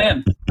 You're digging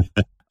in.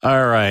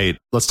 All right.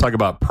 Let's talk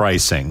about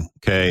pricing.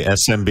 Okay.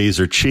 SMBs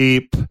are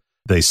cheap.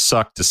 They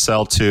suck to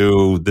sell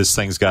to. This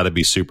thing's got to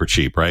be super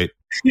cheap, right?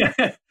 Yeah.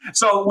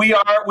 So we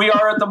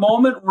are at the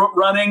moment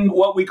running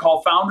what we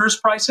call founders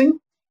pricing.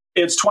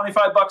 It's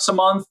 $25 a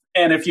month.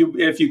 And if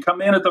you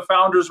come in at the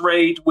founder's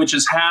rate, which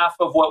is half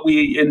of what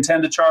we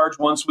intend to charge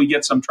once we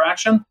get some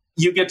traction,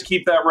 you get to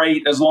keep that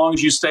rate as long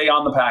as you stay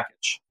on the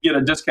package. You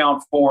get a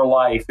discount for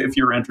life if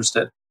you're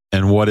interested.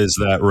 And what is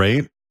that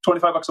rate?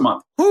 $25 a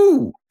month.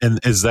 Ooh. And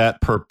is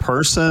that per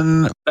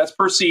person? That's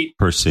per seat.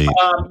 Per seat.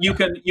 You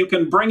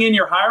can bring in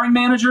your hiring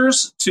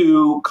managers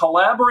to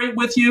collaborate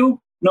with you.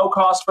 No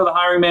cost for the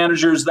hiring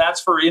managers. That's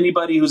for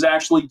anybody who's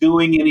actually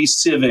doing any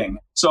sieving.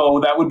 So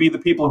that would be the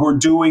people who are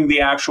doing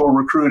the actual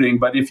recruiting.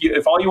 But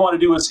if all you want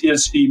to do is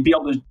be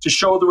able to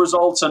show the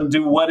results and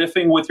do what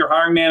ifing with your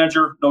hiring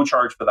manager, no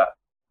charge for that.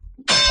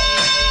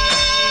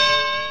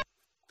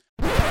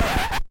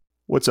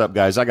 What's up,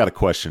 guys? I got a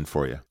question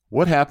for you.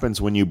 What happens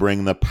when you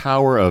bring the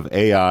power of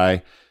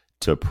AI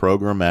to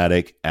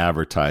programmatic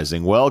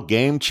advertising? Well,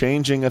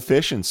 game-changing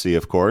efficiency,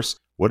 of course.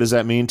 What does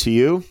that mean to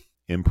you?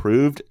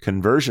 Improved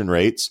conversion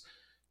rates,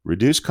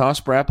 reduced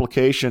cost per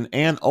application,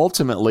 and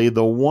ultimately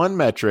the one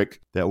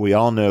metric that we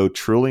all know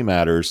truly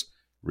matters,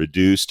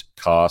 reduced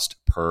cost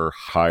per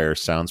hire.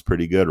 Sounds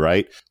pretty good,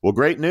 right? Well,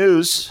 great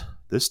news.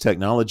 This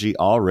technology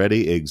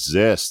already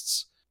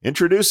exists.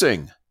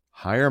 Introducing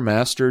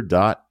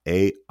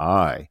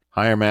HireMaster.ai.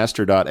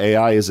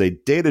 HireMaster.ai is a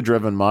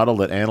data-driven model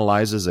that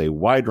analyzes a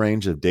wide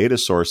range of data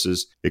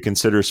sources. It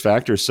considers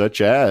factors such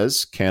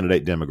as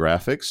candidate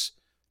demographics,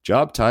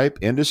 job type,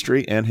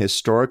 industry, and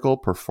historical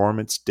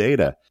performance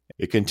data.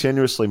 It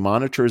continuously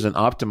monitors and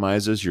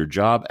optimizes your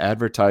job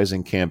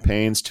advertising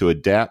campaigns to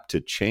adapt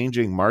to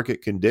changing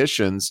market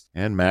conditions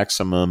and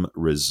maximum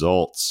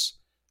results.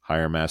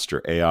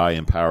 HireMaster AI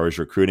empowers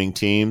recruiting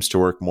teams to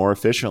work more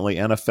efficiently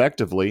and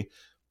effectively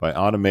by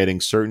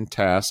automating certain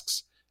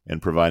tasks and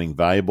providing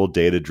valuable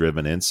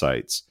data-driven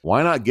insights.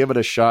 Why not give it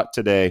a shot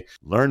today?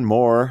 Learn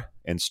more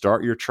and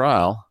start your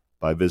trial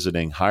by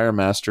visiting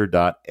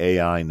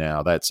HireMaster.ai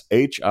now. That's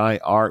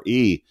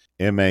HireMaster.ai.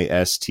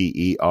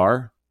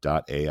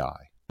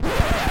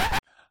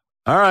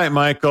 All right,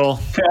 Michael.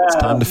 It's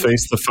time to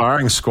face the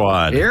firing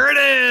squad. Here it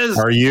is.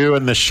 Are you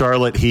and the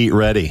Charlotte Heat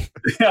ready?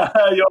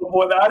 I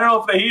don't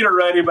know if the Heat are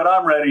ready, but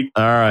I'm ready.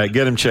 All right,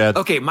 get him, Chad.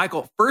 Okay,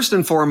 Michael, first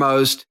and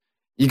foremost,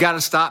 you got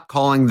to stop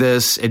calling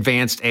this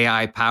advanced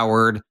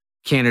AI-powered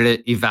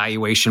candidate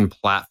evaluation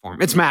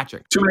platform. It's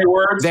magic. Too many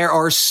words. There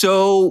are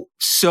so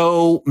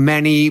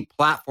many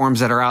platforms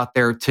that are out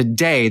there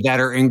today that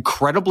are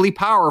incredibly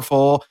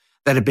powerful,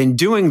 that have been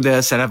doing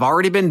this, that have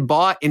already been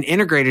bought and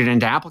integrated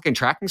into applicant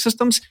tracking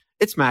systems.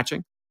 It's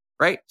matching,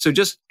 right? So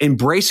just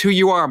embrace who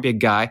you are, big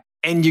guy.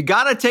 And you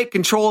got to take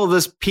control of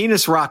this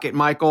penis rocket,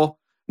 Michael.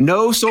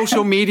 No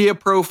social media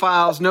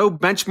profiles, no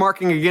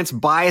benchmarking against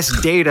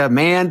biased data,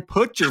 man.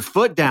 Put your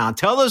foot down.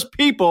 Tell those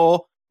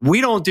people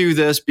we don't do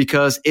this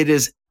because it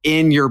is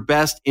in your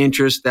best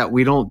interest that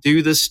we don't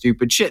do this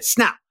stupid shit.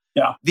 Now,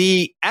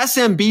 the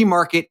SMB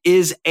market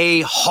is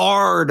a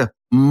hard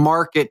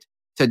market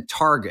to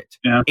target,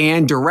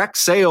 and direct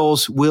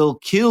sales will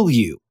kill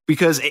you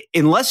because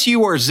unless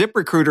you are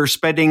ZipRecruiter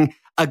spending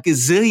a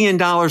gazillion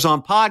dollars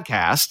on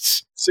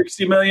podcasts,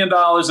 $60 million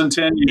in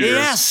 10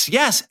 years.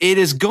 Yes, it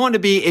is going to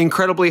be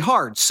incredibly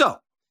hard. So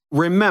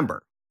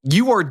remember,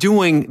 you are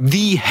doing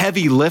the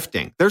heavy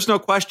lifting. There's no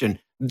question.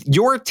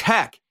 Your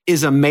tech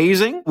is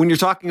amazing when you're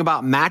talking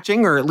about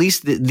matching, or at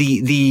least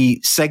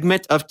the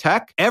segment of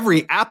tech.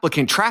 Every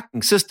applicant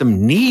tracking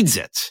system needs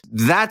it.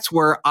 That's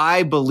where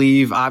I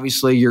believe,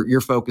 obviously,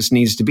 your focus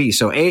needs to be.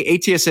 So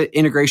ATS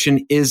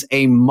integration is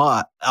a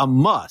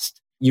must.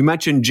 You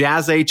mentioned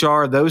Jazz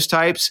HR, those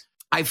types.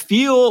 I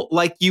feel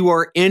like you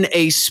are in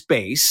a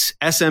space,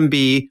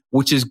 SMB,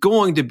 which is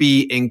going to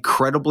be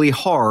incredibly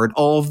hard,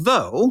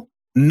 although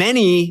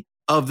many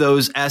of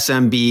those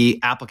SMB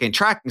applicant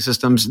tracking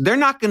systems, they're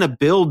not going to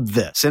build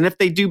this. And if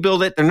they do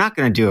build it, they're not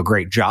going to do a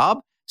great job.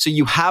 So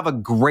you have a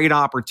great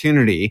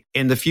opportunity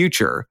in the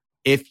future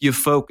if you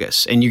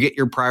focus and you get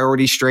your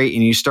priorities straight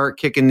and you start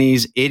kicking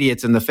these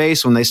idiots in the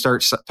face when they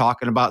start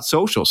talking about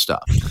social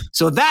stuff.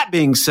 So that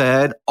being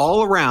said,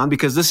 all around,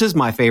 because this is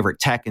my favorite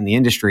tech in the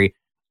industry,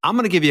 I'm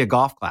going to give you a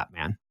golf clap,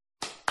 man.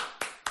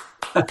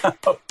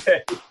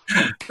 Okay.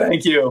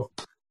 Thank you.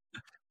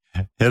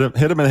 Hit him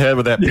in the head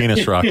with that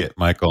penis rocket,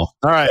 Michael.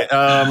 All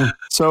right.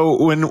 So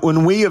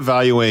when we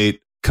evaluate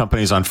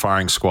companies on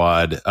Firing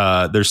Squad,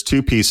 there's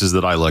two pieces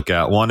that I look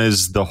at. One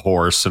is the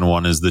horse and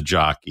one is the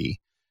jockey.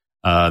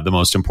 The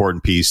most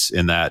important piece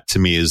in that to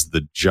me is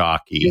the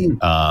jockey.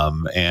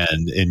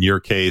 And in your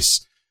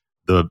case,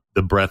 the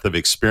breadth of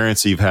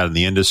experience you've had in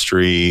the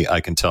industry,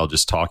 I can tell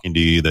just talking to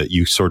you that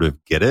you sort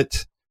of get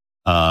it.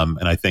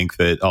 And I think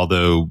that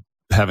although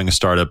having a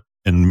startup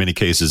in many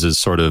cases is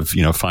sort of,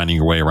 finding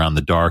your way around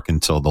the dark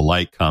until the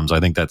light comes, I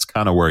think that's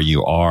kind of where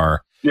you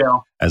are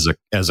as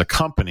a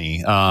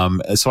company.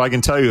 So I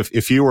can tell you,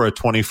 if you were a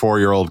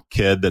 24-year-old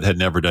kid that had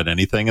never done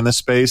anything in this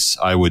space,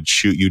 I would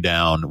shoot you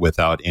down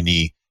without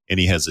any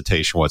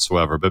hesitation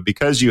whatsoever. But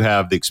because you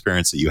have the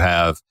experience that you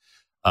have,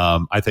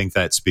 I think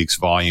that speaks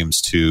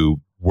volumes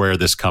to where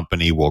this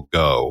company will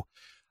go.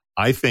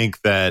 I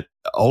think that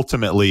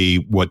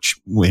ultimately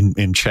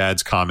in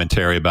Chad's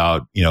commentary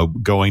about,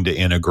 going to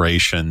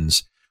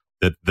integrations,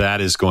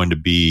 that is going to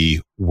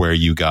be where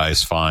you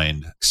guys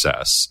find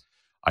success.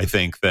 I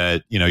think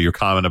that, your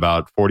comment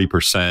about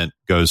 40%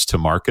 goes to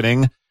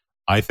marketing.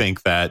 I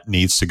think that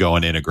needs to go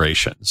in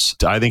integrations.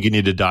 I think you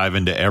need to dive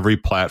into every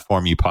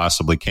platform you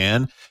possibly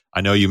can.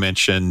 I know you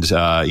mentioned,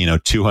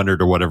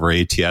 200 or whatever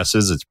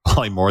ATSs. It's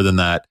probably more than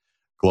that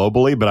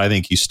globally, but I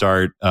think you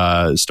start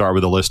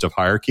with a list of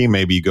hierarchy.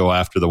 Maybe you go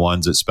after the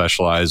ones that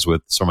specialize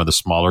with some of the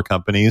smaller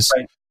companies.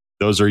 Right.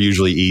 Those are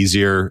usually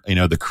easier.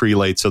 The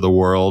Crelates of the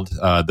world,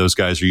 those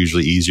guys are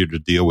usually easier to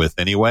deal with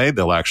anyway.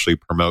 They'll actually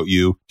promote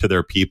you to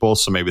their people.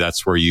 So maybe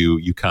that's where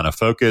you kind of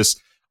focus.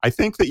 I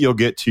think that you'll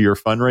get to your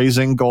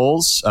fundraising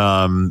goals.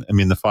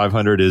 The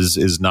 500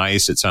 is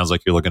nice. It sounds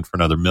like you're looking for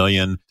another $1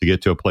 million to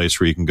get to a place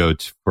where you can go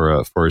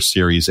for a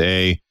Series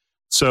A.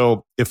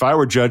 So if I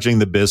were judging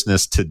the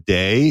business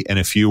today, and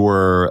if you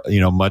were,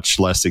 much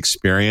less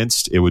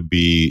experienced, it would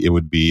be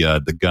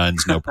the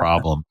guns, no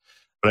problem.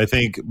 But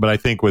I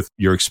think with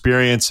your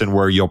experience and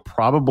where you'll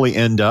probably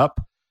end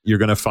up, you're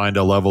going to find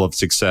a level of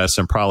success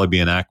and probably be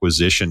an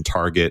acquisition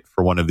target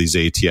for one of these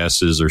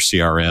ATSs or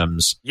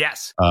CRMs.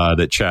 Yes.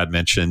 That Chad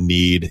mentioned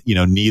need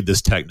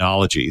this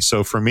technology.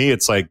 So for me,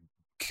 it's like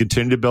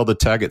continue to build the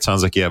tech. It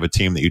sounds like you have a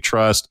team that you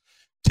trust.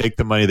 Take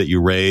the money that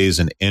you raise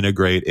and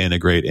integrate. And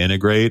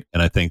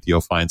I think you'll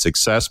find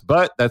success.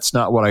 But that's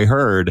not what I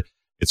heard.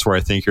 It's where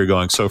I think you're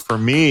going. So for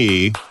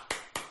me,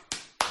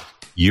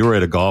 you were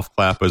at a golf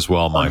clap as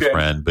well, my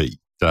friend. But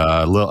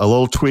a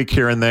little tweak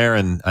here and there,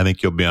 and I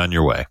think you'll be on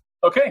your way.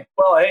 Okay.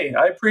 Well, hey,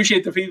 I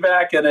appreciate the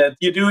feedback, and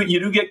you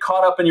do get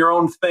caught up in your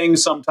own thing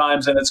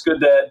sometimes, and it's good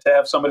to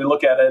have somebody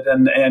look at it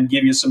and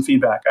give you some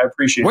feedback. I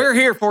appreciate it. We're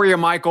here for you,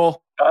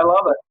 Michael. I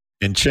love it.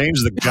 And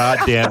change the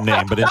goddamn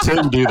name. But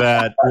until you do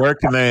that, where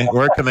can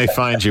they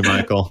find you,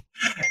 Michael?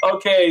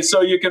 Okay,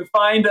 so you can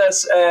find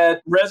us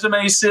at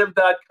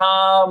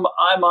resumesieve.com.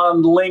 I'm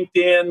on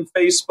LinkedIn,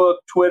 Facebook,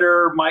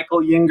 Twitter,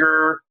 Michael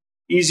Yinger.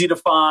 Easy to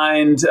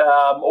find.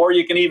 Or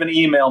you can even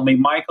email me,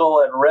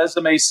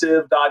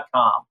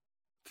 michael@resumesieve.com.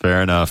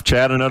 Fair enough.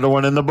 Chad, another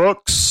one in the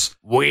books.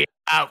 We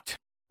out.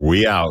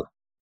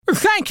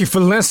 Thank you for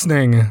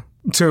listening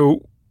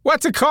to,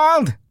 what's it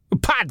called? A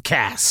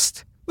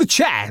podcast. The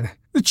Chad.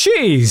 The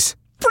Cheese.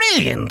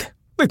 Brilliant.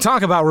 They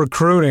talk about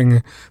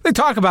recruiting. They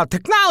talk about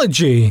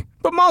technology.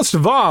 But most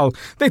of all,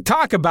 they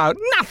talk about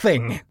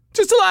nothing.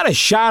 Just a lot of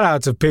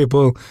shout-outs of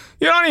people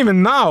you don't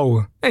even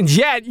know. And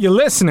yet you're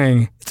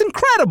listening. It's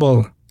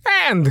incredible.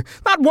 And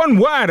not one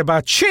word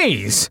about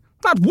cheese.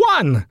 Not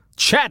one.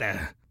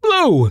 Cheddar.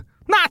 Blue.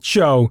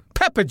 Nacho.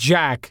 Pepper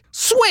Jack.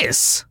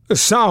 Swiss.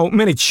 There's so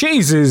many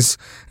cheeses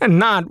and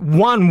not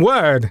one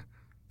word.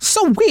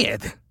 So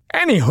weird.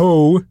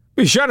 Anywho,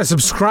 be sure to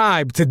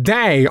subscribe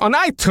today on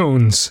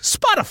iTunes,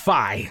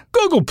 Spotify,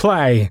 Google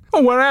Play,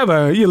 or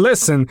wherever you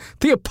listen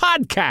to your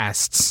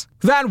podcasts.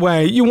 That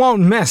way you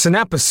won't miss an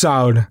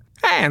episode.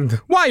 And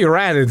while you're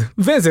at it,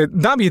 visit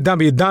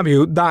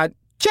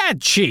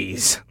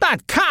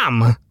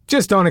www.chadcheese.com.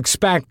 Just don't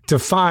expect to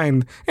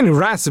find any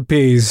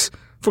recipes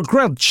for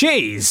grilled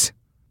cheese.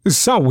 It's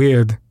so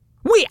weird.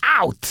 We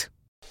out!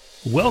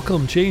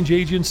 Welcome, change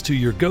agents, to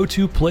your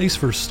go-to place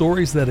for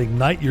stories that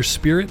ignite your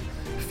spirit,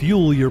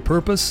 fuel your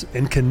purpose,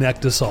 and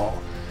connect us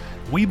all.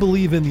 We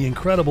believe in the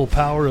incredible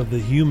power of the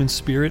human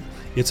spirit,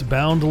 its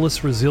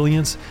boundless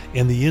resilience,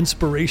 and the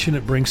inspiration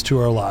it brings to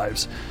our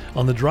lives.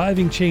 On the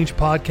Driving Change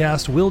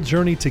podcast, we'll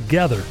journey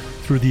together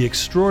through the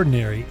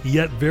extraordinary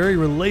yet very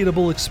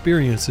relatable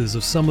experiences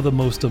of some of the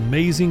most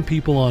amazing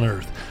people on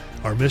earth.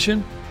 Our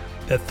mission?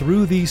 That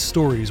through these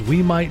stories,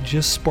 we might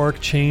just spark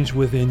change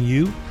within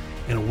you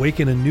and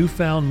awaken a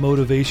newfound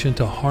motivation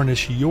to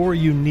harness your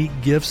unique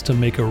gifts to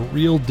make a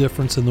real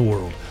difference in the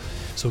world.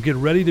 So get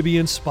ready to be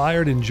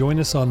inspired and join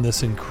us on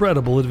this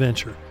incredible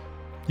adventure.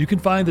 You can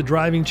find the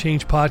Driving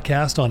Change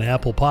podcast on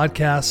Apple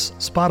Podcasts,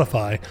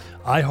 Spotify,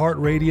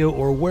 iHeartRadio,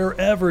 or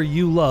wherever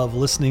you love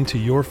listening to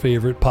your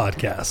favorite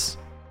podcasts.